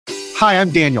Hi,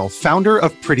 I'm Daniel, founder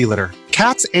of Pretty Litter.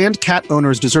 Cats and cat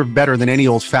owners deserve better than any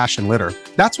old-fashioned litter.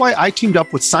 That's why I teamed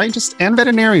up with scientists and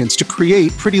veterinarians to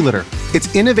create Pretty Litter.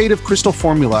 Its innovative crystal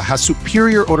formula has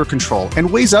superior odor control and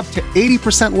weighs up to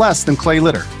 80% less than clay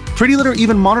litter. Pretty Litter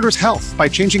even monitors health by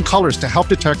changing colors to help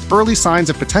detect early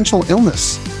signs of potential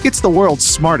illness. It's the world's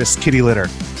smartest kitty litter.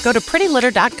 Go to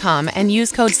prettylitter.com and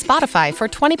use code SPOTIFY for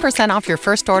 20% off your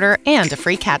first order and a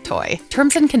free cat toy.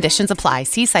 Terms and conditions apply.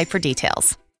 See site for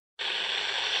details.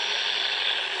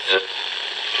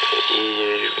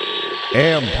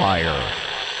 Empire.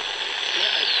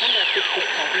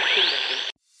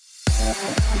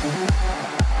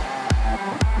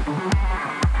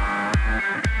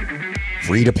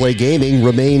 Free-to-play gaming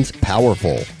remains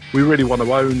powerful. We really want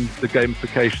to own the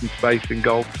gamification space in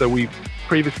golf, so we've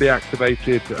previously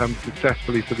activated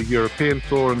successfully for the European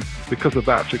Tour, and because of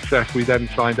that success, we then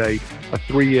signed a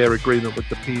 3-year agreement with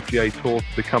the PGA Tour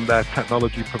to become their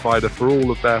technology provider for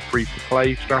all of their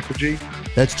free-to-play strategy.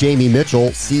 That's Jamie Mitchell,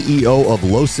 CEO of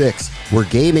Low6, where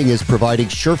gaming is providing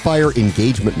surefire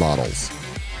engagement models.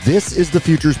 This is the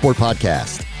Future Sport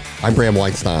Podcast. I'm Bram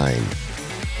Weinstein.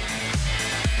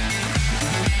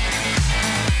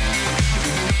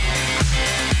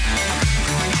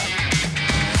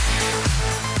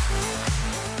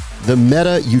 The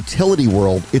meta utility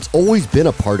world, it's always been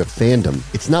a part of fandom.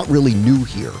 It's not really new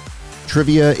here.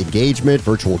 Trivia, engagement,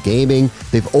 virtual gaming,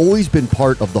 they've always been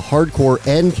part of the hardcore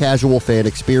and casual fan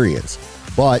experience.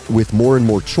 But with more and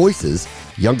more choices,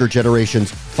 younger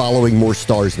generations following more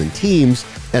stars than teams,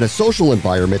 and a social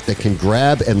environment that can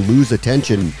grab and lose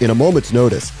attention in a moment's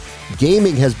notice,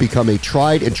 gaming has become a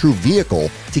tried and true vehicle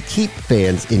to keep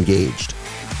fans engaged.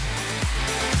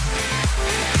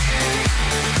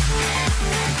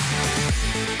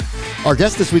 Our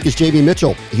guest this week is Jamie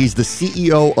Mitchell. He's the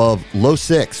CEO of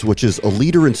Low6, which is a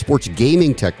leader in sports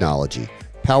gaming technology,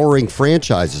 powering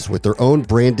franchises with their own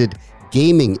branded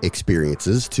gaming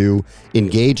experiences to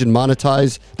engage and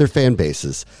monetize their fan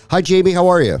bases. Hi, Jamie. How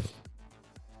are you?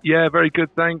 Yeah, very good.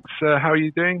 Thanks. How are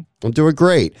you doing? I'm doing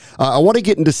great. I want to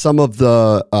get into some of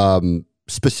the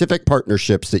specific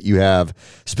partnerships that you have,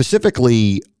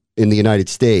 specifically in the United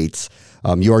States.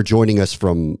 You are joining us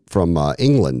from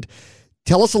England.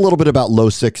 Tell us a little bit about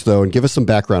Low6, though, and give us some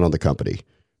background on the company.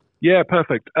 Yeah,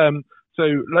 perfect. So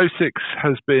Low6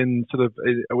 has been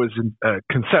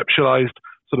conceptualized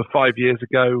sort of 5 years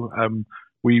ago.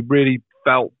 We really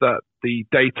felt that the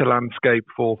data landscape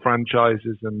for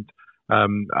franchises and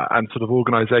sort of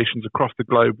organizations across the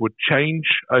globe would change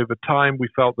over time. We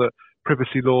felt that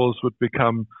privacy laws would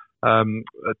become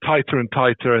tighter and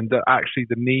tighter, and that actually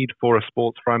the need for a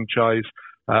sports franchise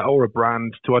or a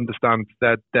brand to understand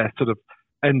their sort of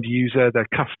end user, their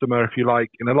customer, if you like,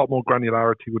 in a lot more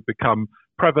granularity would become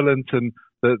prevalent, and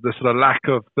the sort of lack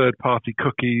of third-party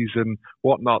cookies and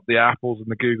whatnot, the Apples and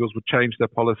the Googles would change their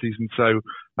policies. And so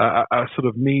a sort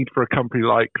of need for a company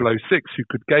like Low6 who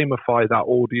could gamify that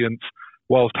audience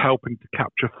whilst helping to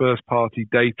capture first-party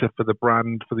data for the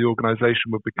brand, for the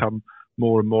organization, would become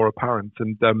more and more apparent.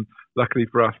 And luckily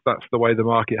for us, that's the way the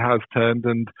market has turned,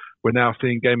 and we're now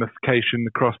seeing gamification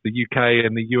across the UK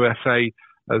and the USA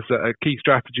as a key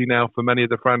strategy now for many of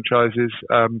the franchises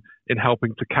in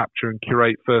helping to capture and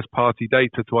curate first-party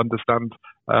data to understand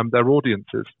their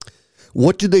audiences.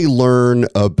 What do they learn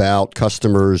about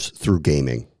customers through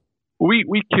gaming?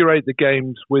 We curate the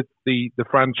games with the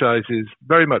franchises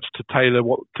very much to tailor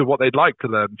to what they'd like to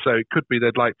learn. So it could be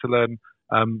they'd like to learn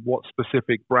what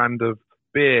specific brand of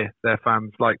beer their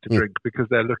fans like to drink because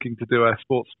they're looking to do a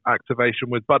sports activation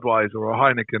with Budweiser or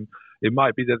Heineken. It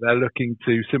might be that they're looking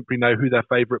to simply know who their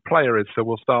favorite player is. So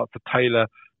we'll start to tailor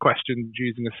questions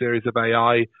using a series of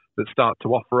AI that start to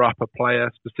offer up a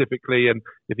player specifically. And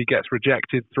if he gets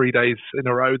rejected 3 days in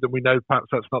a row, then we know perhaps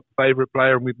that's not the favorite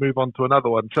player and we'd move on to another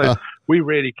one. So we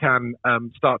really can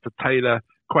start to tailor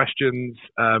questions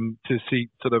to see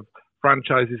sort of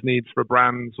franchises' needs for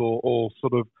brands or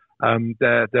sort of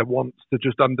their wants to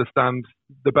just understand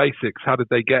the basics. How did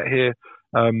they get here?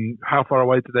 How far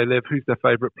away do they live? Who's their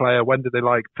favorite player? When do they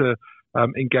like to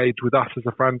engage with us as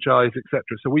a franchise, etc.?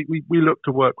 So we look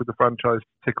to work with the franchise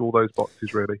to tick all those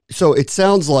boxes, really. So it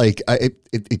sounds like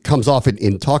it comes off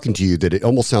in talking to you that it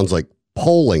almost sounds like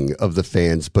polling of the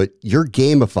fans, but you're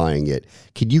gamifying it.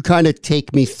 Can you kind of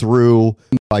take me through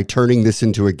by turning this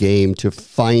into a game to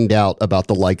find out about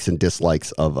the likes and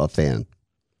dislikes of a fan?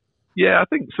 Yeah, I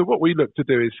think so. What we look to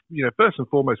do is, first and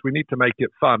foremost, we need to make it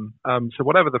fun. So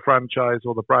whatever the franchise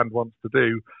or the brand wants to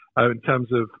do in terms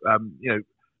of,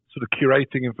 sort of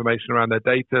curating information around their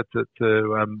data to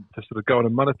sort of go on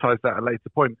and monetize that at a later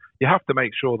point, you have to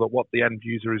make sure that what the end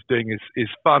user is doing is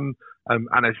fun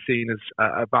and is seen as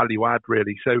a value add,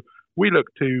 really. So we look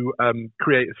to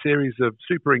create a series of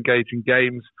super engaging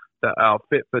games that are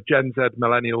fit for Gen Z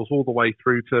millennials all the way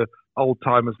through to old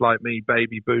timers like me,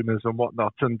 baby boomers and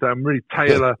whatnot, and really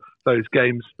tailor those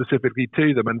games specifically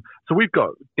to them. And so we've got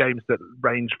games that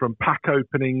range from pack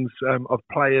openings of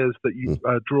players that you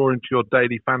draw into your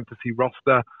daily fantasy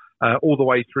roster, all the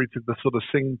way through to the sort of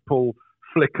simple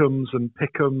flick'ems and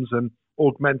pick'ems and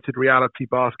augmented reality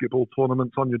basketball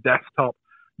tournaments on your desktop.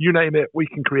 You name it, we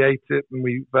can create it, and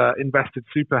we've invested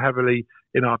super heavily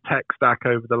in our tech stack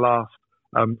over the last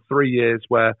 3 years,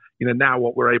 where now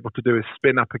what we're able to do is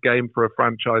spin up a game for a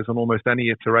franchise on almost any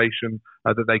iteration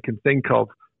that they can think of,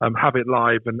 have it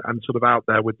live and sort of out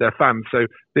there with their fans. So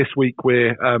this week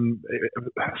we're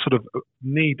sort of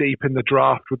knee deep in the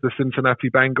draft with the Cincinnati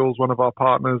Bengals, one of our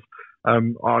partners.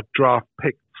 Our draft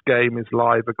picks game is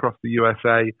live across the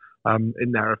USA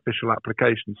in their official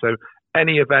application. So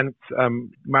any event,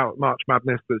 March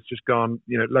Madness that's just gone,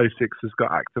 Low Six has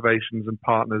got activations and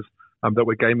partners that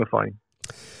we're gamifying.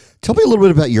 Tell me a little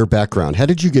bit about your background. How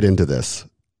did you get into this?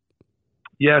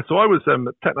 Yeah, so I was a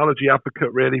technology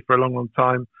advocate really for a long, long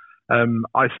time.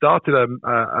 I started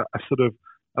a sort of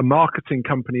a marketing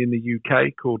company in the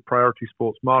UK called Priority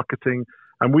Sports Marketing,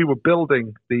 and we were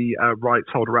building the rights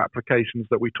holder applications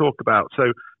that we talk about.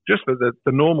 So just for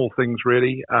the normal things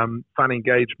really, fan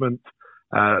engagement,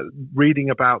 reading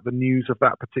about the news of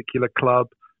that particular club,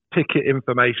 ticket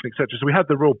information, etc. So we had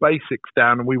the real basics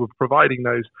down, and we were providing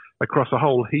those across a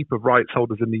whole heap of rights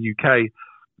holders in the UK.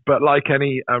 But like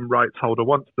any rights holder,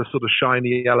 once the sort of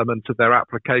shiny element of their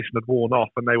application had worn off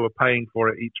and they were paying for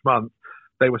it each month,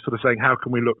 they were sort of saying, how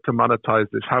can we look to monetize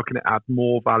this? How can it add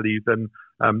more value than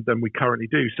we currently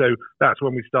do? So that's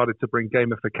when we started to bring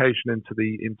gamification into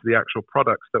the actual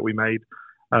products that we made.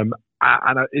 And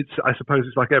I suppose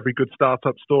it's like every good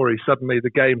startup story. Suddenly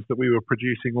the games that we were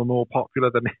producing were more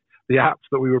popular than the apps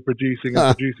that we were producing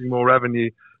and producing more revenue.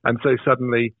 And so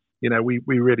suddenly, we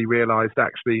really realized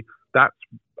actually that's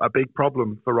a big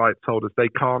problem for rights holders. They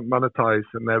can't monetize,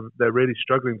 and they're really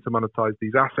struggling to monetize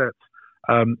these assets.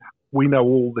 We know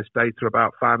all this data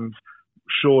about fans.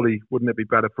 Surely wouldn't it be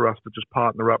better for us to just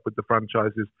partner up with the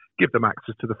franchises, give them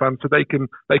access to the fans so they can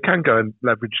go and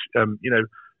leverage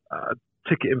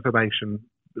ticket information,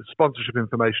 sponsorship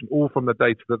information, all from the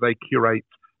data that they curate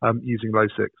using Low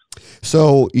Six.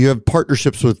 So you have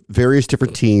partnerships with various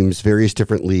different teams, various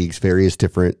different leagues, various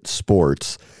different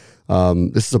sports.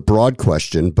 This is a broad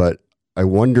question, but I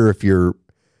wonder if you're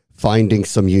finding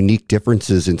some unique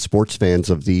differences in sports fans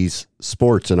of these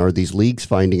sports, and are these leagues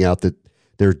finding out that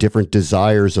there are different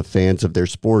desires of fans of their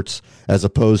sports as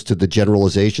opposed to the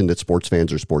generalization that sports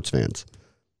fans are sports fans?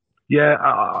 Yeah,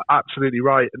 absolutely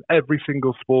right. And every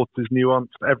single sport is nuanced.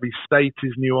 Every state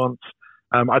is nuanced.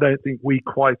 I don't think we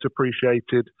quite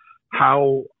appreciated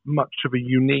how much of a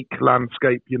unique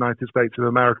landscape the United States of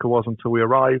America was until we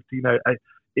arrived.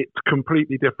 It's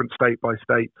completely different state by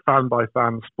state, fan by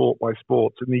fan, sport by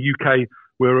sport. In the UK,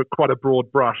 we're quite a broad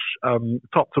brush,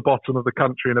 top to bottom of the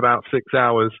country in about 6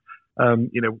 hours.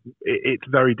 It's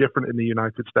very different in the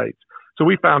United States. So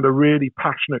we found a really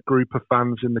passionate group of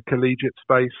fans in the collegiate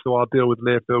space. So our deal with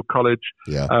Learfield College,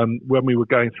 when we were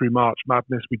going through March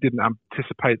Madness, we didn't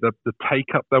anticipate the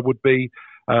take-up there would be.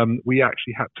 We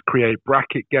actually had to create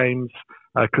bracket games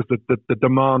because the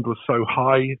demand was so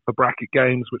high for bracket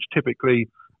games, which typically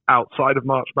outside of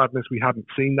March Madness, we hadn't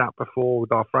seen that before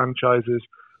with our franchises.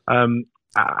 And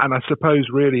I suppose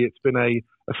really it's been a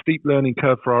steep learning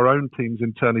curve for our own teams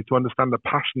internally to understand the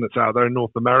passion that's out there in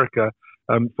North America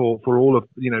for all of,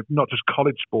 not just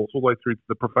college sports, all the way through to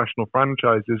the professional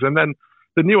franchises. And then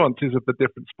the nuances of the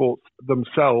different sports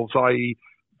themselves, i.e.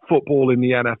 football in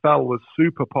the NFL was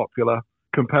super popular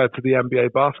compared to the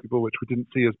NBA basketball, which we didn't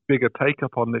see as big a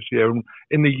take-up on this year. And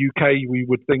in the UK, we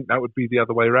would think that would be the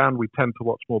other way around. We tend to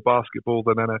watch more basketball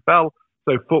than NFL.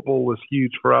 So football was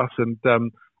huge for us. And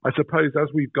I suppose as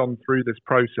we've gone through this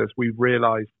process, we've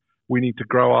realized we need to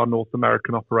grow our North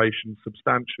American operations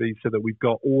substantially so that we've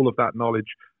got all of that knowledge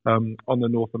on the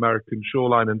North American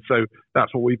shoreline. And so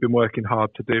that's what we've been working hard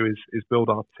to do is build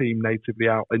our team natively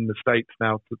out in the States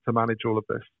now to manage all of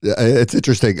this. It's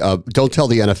interesting. Don't tell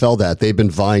the NFL that. They've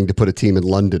been vying to put a team in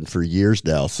London for years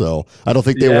now. So I don't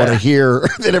think they want to hear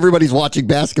that everybody's watching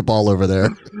basketball over there.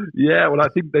 Yeah, well, I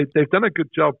think they've done a good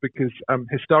job because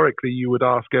historically you would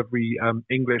ask every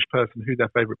English person who their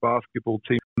favourite basketball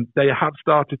team. They have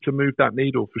started to move that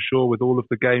needle for sure with all of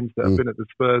the games that have been at the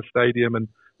Spurs Stadium. And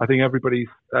I think everybody's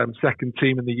second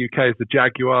team in the UK is the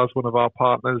Jaguars, one of our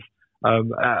partners.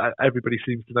 Everybody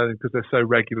seems to know them because they're so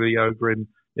regularly over in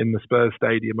the Spurs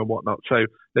Stadium and whatnot. So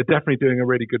they're definitely doing a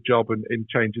really good job in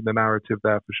changing the narrative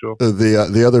there for sure.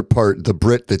 The other part, the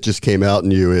Brit that just came out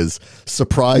in you is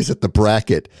surprise at the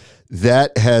bracket.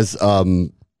 That has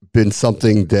been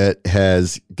something that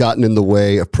has gotten in the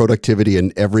way of productivity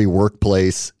in every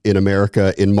workplace in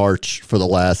America in March for the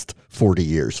last 40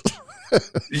 years.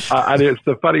 And it's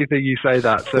the funny thing you say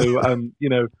that. So,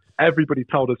 everybody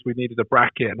told us we needed a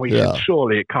bracket, and we said,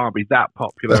 surely it can't be that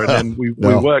popular. And then we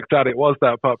worked out it was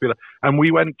that popular. And we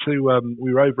went to,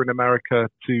 we were over in America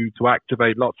to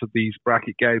activate lots of these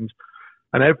bracket games.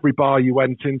 And every bar you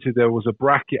went into, there was a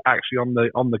bracket actually on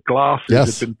the glasses. Yes.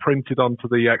 It had been printed onto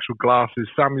the actual glasses.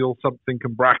 Samuel something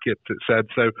and brackets, it said.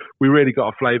 So we really got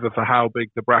a flavour for how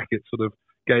big the bracket sort of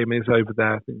game is over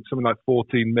there. I think something like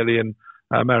 14 million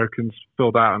Americans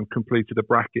filled out and completed a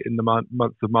bracket in the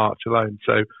month of March alone.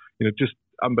 So, just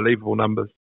unbelievable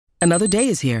numbers. Another day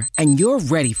is here, and you're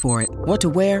ready for it. What to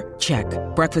wear? Check.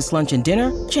 Breakfast, lunch, and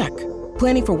dinner? Check.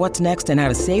 Planning for what's next and how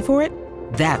to save for it?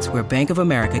 That's where Bank of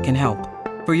America can help.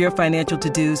 For your financial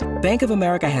to-dos, Bank of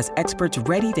America has experts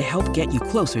ready to help get you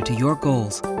closer to your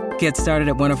goals. Get started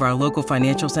at one of our local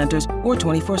financial centers or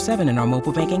 24/7 in our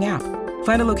mobile banking app.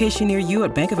 Find a location near you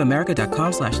at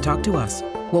bankofamerica.com/talktous.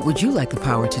 What would you like the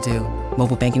power to do?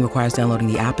 Mobile banking requires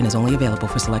downloading the app and is only available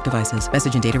for select devices.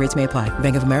 Message and data rates may apply.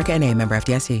 Bank of America N.A., member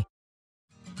FDIC.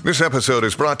 This episode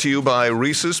is brought to you by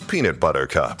Reese's Peanut Butter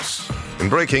Cups. In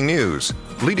breaking news,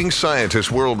 leading scientists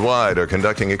worldwide are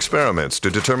conducting experiments to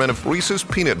determine if Reese's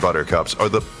Peanut Butter Cups are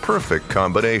the perfect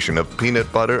combination of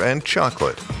peanut butter and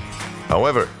chocolate.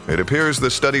 However, it appears the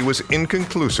study was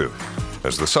inconclusive,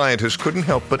 as the scientists couldn't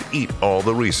help but eat all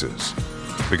the Reese's.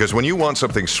 Because when you want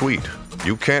something sweet,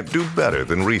 you can't do better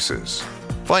than Reese's.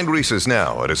 Find Reese's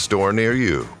now at a store near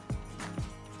you.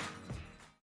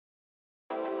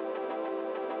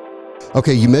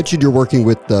 Okay, you mentioned you're working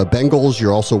with the Bengals.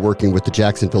 You're also working with the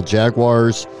Jacksonville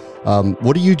Jaguars.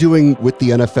 What are you doing with the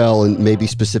NFL and maybe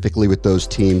specifically with those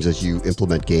teams as you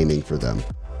implement gaming for them?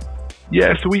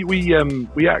 Yeah, so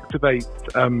we activate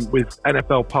with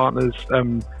NFL partners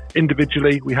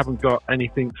individually. We haven't got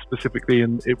anything specifically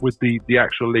with the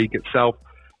actual league itself.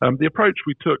 The approach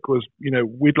we took was,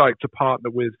 we'd like to partner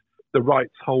with the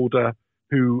rights holder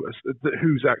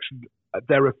who's actually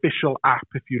their official app,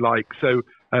 if you like. So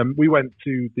we went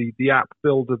to the app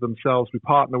builder themselves. We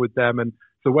partner with them. And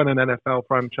so when an NFL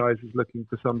franchise is looking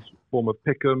for some form of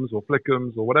pick'ems or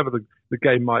flick'ems or whatever the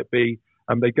game might be,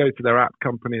 they go to their app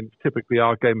company, and it's typically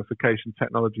our gamification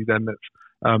technology then that's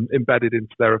embedded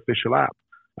into their official app.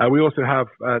 We also have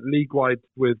league-wide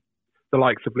with the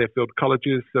likes of Learfield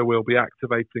colleges, so we'll be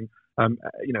activating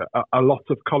a lot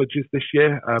of colleges this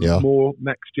year, more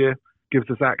next year. Gives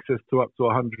us access to up to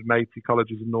 180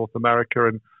 colleges in North America,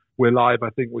 and we're live, I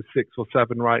think, with 6 or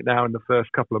 7 right now in the first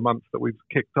couple of months that we've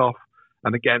kicked off.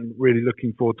 And again, really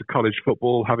looking forward to college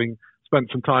football, having spent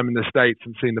some time in the States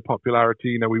and seen the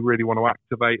popularity. We really want to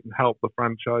activate and help the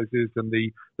franchises and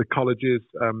the colleges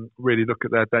really look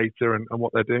at their data and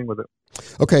what they're doing with it.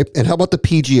 Okay, and how about the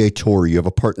PGA Tour? You have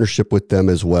a partnership with them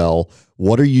as well.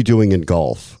 What are you doing in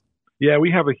golf? Yeah,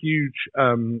 we have a huge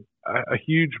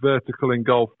vertical in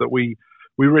golf that we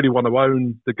really want to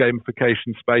own the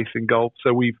gamification space in golf.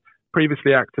 So we've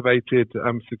previously activated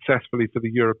successfully for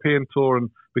the European Tour, and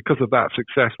because of that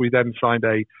success, we then signed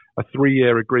a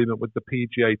 3-year agreement with the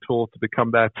PGA Tour to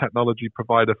become their technology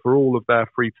provider for all of their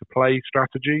free-to-play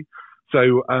strategy.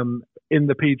 So in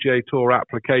the PGA Tour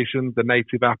application, the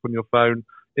native app on your phone,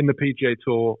 in the PGA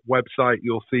Tour website,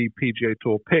 you'll see PGA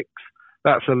Tour Picks.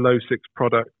 That's a Low Six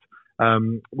product.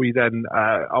 We then,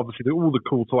 obviously, all the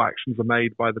call to actions are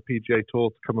made by the PGA Tour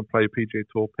to come and play PGA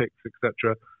Tour Picks,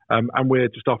 etc. And we're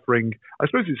just offering, I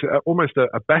suppose it's almost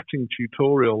a betting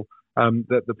tutorial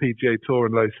that the PGA Tour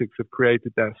and Low Six have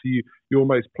created there. So you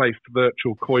almost place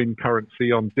virtual coin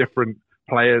currency on different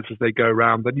players as they go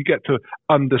around. Then you get to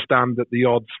understand that the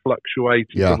odds fluctuate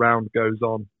as the round goes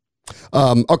on.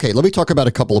 Okay, let me talk about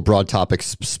a couple of broad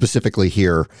topics specifically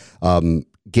here.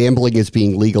 Gambling is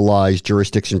being legalized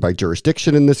jurisdiction by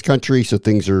jurisdiction in this country, so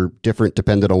things are different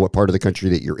depending on what part of the country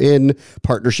that you're in.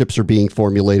 Partnerships are being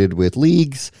formulated with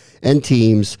leagues and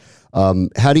teams.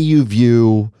 How do you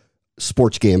view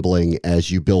sports gambling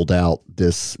as you build out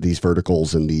these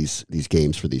verticals and these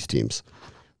games for these teams?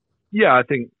 Yeah, I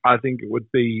think it would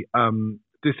be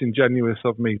disingenuous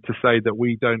of me to say that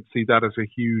we don't see that as a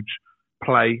huge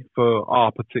play for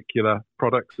our particular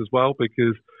products as well,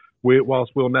 because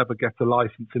whilst we'll never get a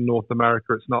license in North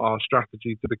America, it's not our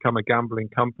strategy to become a gambling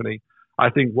company. I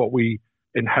think what we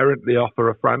inherently offer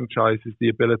a franchise is the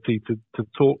ability to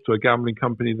talk to a gambling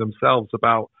company themselves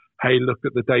about, hey, look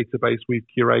at the database we've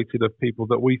curated of people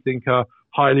that we think are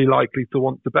highly likely to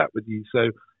want to bet with you.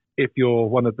 So if you're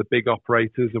one of the big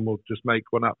operators, and we'll just make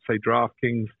one up, say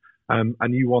DraftKings,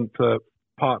 and you want to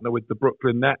partner with the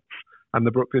Brooklyn Nets, and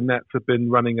the Brooklyn Nets have been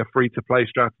running a free-to-play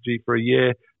strategy for a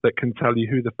year that can tell you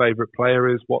who the favorite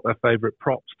player is, what their favorite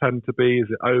props tend to be, is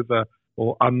it over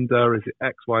or under, is it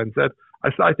X, Y, and Z.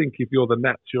 I think if you're the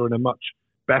Nets, you're in a much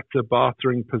better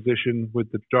bartering position with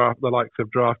the likes of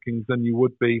DraftKings than you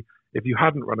would be if you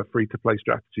hadn't run a free-to-play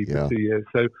strategy for 2 years.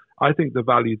 So I think the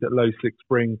value that Low Six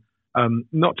bring,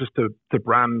 not just to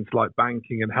brands like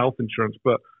banking and health insurance,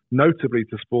 but notably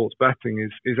to sports betting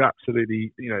is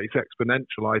absolutely, it's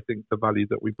exponential. I think the value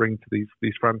that we bring to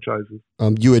these franchises.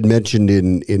 You had mentioned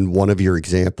in one of your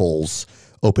examples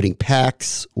opening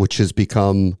packs, which has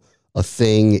become a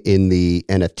thing in the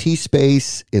NFT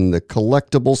space, in the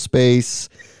collectible space.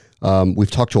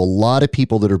 We've talked to a lot of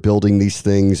people that are building these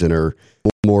things and are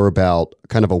more about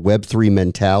kind of a Web3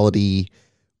 mentality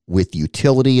with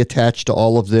utility attached to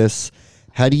all of this.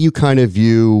 How do you kind of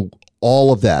view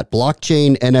all of that?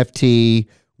 Blockchain, NFT,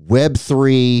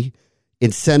 Web3,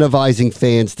 incentivizing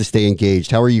fans to stay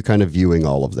engaged. How are you kind of viewing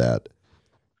all of that?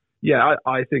 Yeah,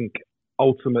 I think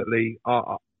ultimately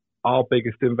our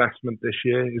biggest investment this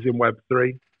year is in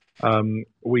Web3.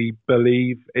 We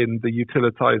believe in the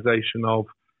utilization of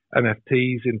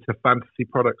NFTs into fantasy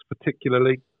products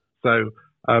particularly. So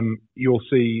you'll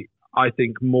see, I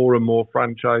think, more and more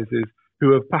franchises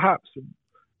who have perhaps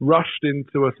rushed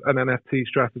into an NFT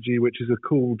strategy, which is a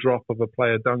cool drop of a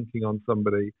player dunking on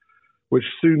somebody, which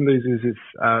soon loses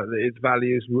its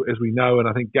value, as we know. And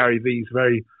I think Gary Vee's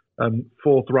very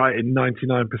forthright in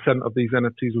 99% of these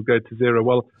NFTs will go to zero.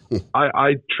 Well,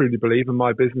 I truly believe, and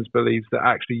my business believes, that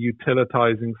actually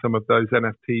utilizing some of those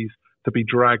NFTs to be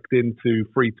dragged into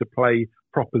free-to-play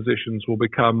propositions will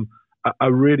become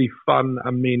a really fun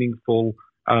and meaningful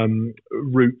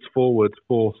route forward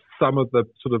for some of the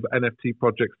sort of NFT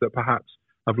projects that perhaps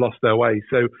have lost their way.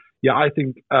 So, yeah, I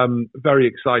think very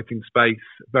exciting space,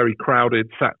 very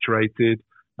crowded, saturated,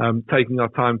 taking our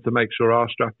time to make sure our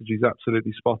strategy is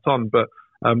absolutely spot on. But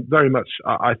very much,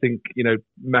 I think,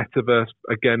 Metaverse,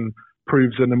 again,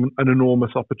 proves an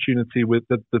enormous opportunity with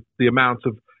the amount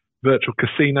of virtual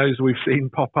casinos we've seen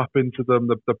pop up into them,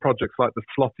 the projects like the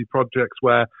Slotty projects,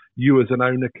 where you as an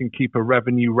owner can keep a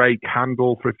revenue rake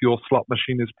handle for if your slot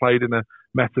machine is played in a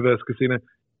Metaverse casino.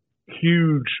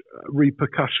 Huge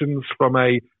repercussions from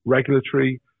a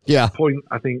regulatory point.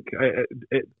 I think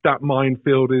that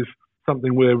minefield is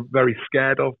something we're very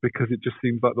scared of, because it just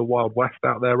seems like the Wild West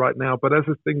out there right now. But as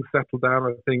things settle down,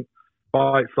 I think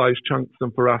bite-sized chunks,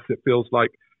 and for us it feels like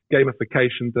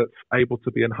gamification that's able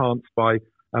to be enhanced by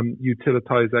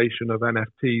utilization of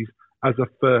NFTs as a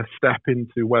first step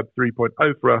into Web 3.0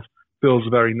 for us feels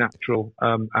very natural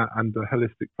and a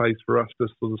holistic place for us to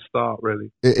sort of start, really.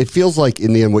 It feels like,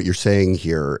 in the end, what you're saying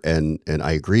here, and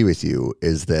I agree with you,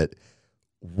 is that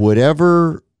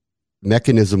whatever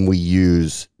mechanism we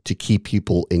use to keep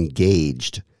people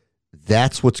engaged,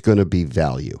 that's what's going to be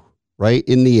value, right?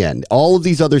 In the end, all of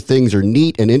these other things are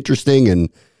neat and interesting, and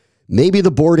maybe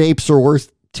the Bored Apes are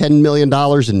worth $10 million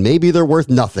and maybe they're worth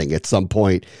nothing at some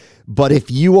point. But if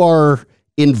you are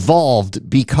involved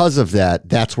because of that,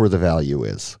 that's where the value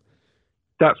is.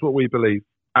 That's what we believe.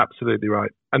 Absolutely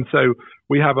right. And so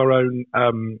we have our own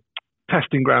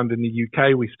testing ground in the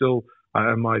UK. We still,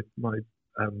 my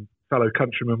fellow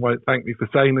countrymen won't thank me for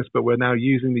saying this, but we're now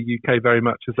using the UK very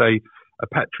much as a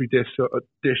petri dish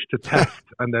to test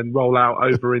and then roll out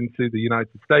over into the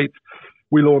United States.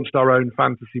 We launched our own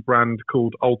fantasy brand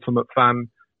called Ultimate Fan.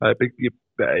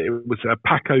 It was a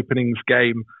pack openings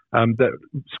game that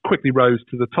quickly rose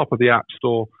to the top of the App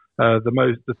Store,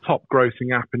 the top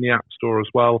grossing app in the App Store as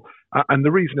well. And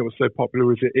the reason it was so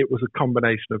popular is it was a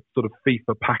combination of sort of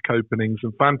FIFA pack openings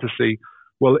and fantasy.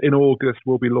 Well, in August,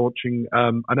 we'll be launching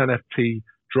an NFT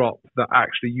drop that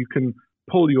actually you can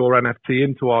pull your NFT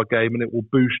into our game and it will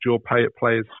boost your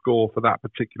player's score for that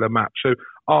particular match. So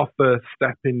our first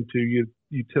step into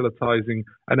utilizing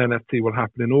an NFT will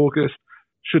happen in August.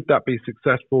 Should that be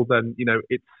successful, then,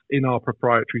 it's in our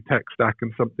proprietary tech stack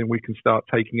and something we can start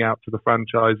taking out to the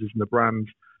franchises and the brands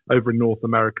over in North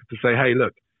America to say, hey,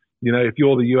 look, if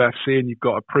you're the UFC and you've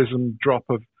got a Prism drop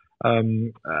of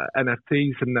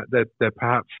NFTs and that they're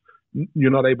perhaps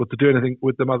you're not able to do anything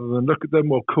with them other than look at them,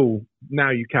 well, cool. Now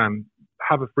you can.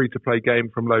 have a free-to-play game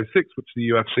from Low Six, which the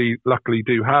UFC luckily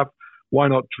do have. Why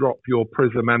not drop your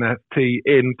Prism NFT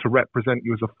in to represent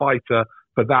you as a fighter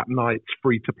for that night's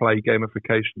free-to-play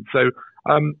gamification? So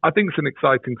I think it's an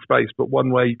exciting space, but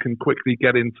one where you can quickly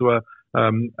get into a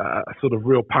sort of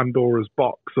real Pandora's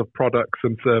box of products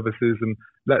and services, and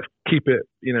let's keep it,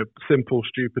 simple,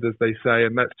 stupid, as they say,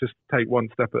 and let's just take one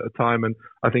step at a time. And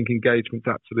I think engagement's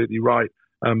absolutely right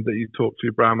that you talked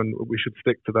to, Bram, and we should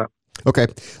stick to that. Okay.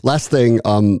 Last thing,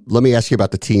 let me ask you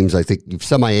about the teams. I think you've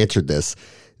semi-answered this.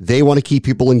 They want to keep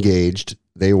people engaged.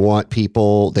 They want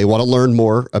to learn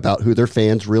more about who their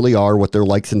fans really are, what their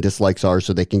likes and dislikes are,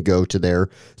 so they can go to their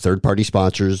third-party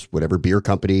sponsors, whatever beer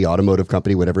company, automotive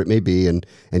company, whatever it may be, and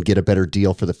get a better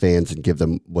deal for the fans and give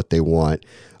them what they want.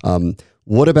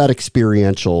 What about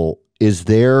experiential? Is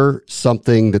there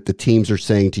something that the teams are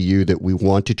saying to you that we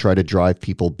want to try to drive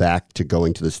people back to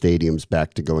going to the stadiums,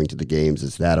 back to going to the games?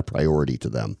 Is that a priority to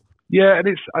them? Yeah, and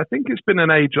I think it's been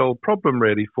an age-old problem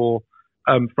really for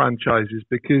franchises,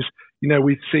 because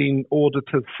we've seen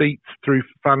audited seats through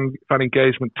fan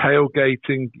engagement,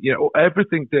 tailgating,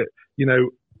 everything that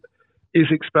is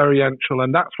experiential,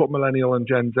 and that's what Millennial and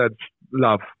Gen Z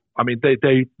love. I mean,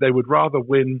 they would rather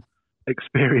win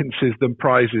experiences than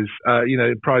prizes,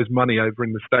 prize money over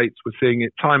in the States. We're seeing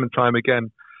it time and time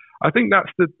again. I think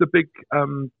that's the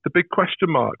big question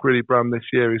mark really, Bram, this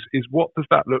year is what does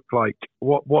that look like?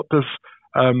 What does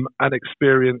an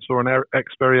experience or an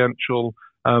experiential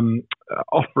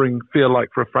offering feel like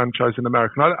for a franchise in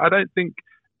America? And I don't think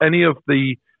any of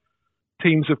the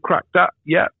teams have cracked that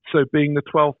yet. So being the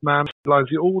 12th man,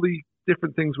 all the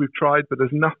different things we've tried, but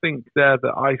there's nothing there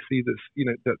that I see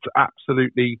that's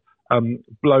absolutely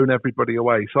blown everybody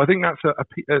away. So I think that's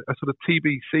a sort of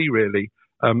TBC really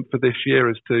for this year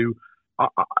as to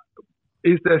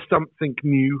is there something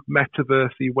new,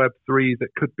 metaversey, Web3 that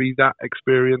could be that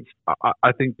experience?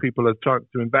 I think people are trying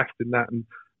to invest in that, and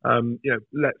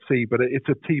let's see. But it's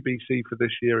a TBC for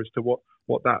this year as to what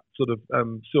that sort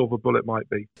of silver bullet might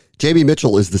be. Jamie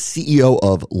Mitchell is the CEO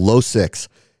of Low Six.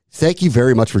 Thank you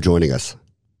very much for joining us.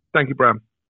 Thank you, Bram.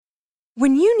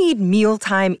 When you need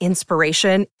mealtime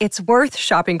inspiration, it's worth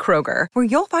shopping Kroger, where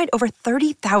you'll find over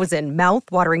 30,000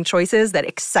 mouth-watering choices that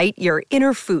excite your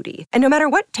inner foodie. And no matter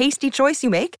what tasty choice you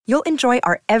make, you'll enjoy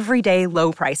our everyday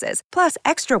low prices, plus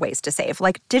extra ways to save,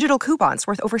 like digital coupons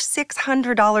worth over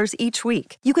 $600 each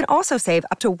week. You can also save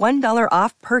up to $1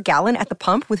 off per gallon at the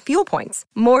pump with fuel points.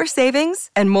 More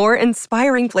savings and more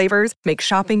inspiring flavors make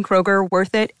shopping Kroger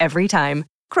worth it every time.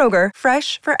 Kroger,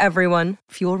 fresh for everyone.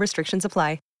 Fuel restrictions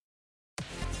apply.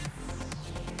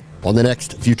 On the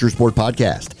next Future Sport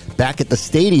podcast, back at the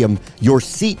stadium, your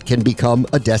seat can become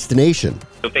a destination.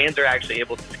 So fans are actually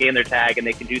able to scan their tag, and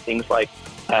they can do things like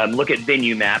look at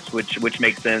venue maps, which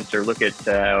makes sense, or look at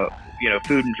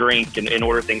food and drink and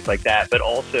order things like that, but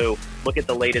also look at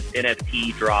the latest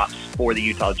NFT drops for the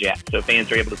Utah Jazz. So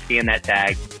fans are able to scan that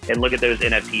tag and look at those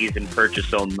NFTs and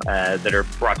purchase them that are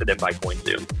brought to them by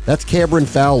CoinZoom. That's Cameron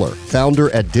Fowler,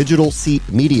 founder at Digital Seat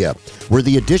Media, where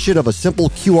the addition of a simple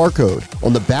QR code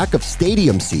on the back of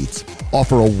stadium seats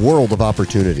offer a world of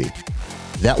opportunity.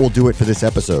 That will do it for this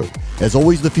episode. As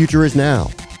always, the future is now.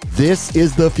 This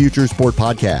is the Future Sport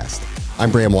Podcast.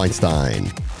 I'm Bram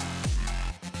Weinstein.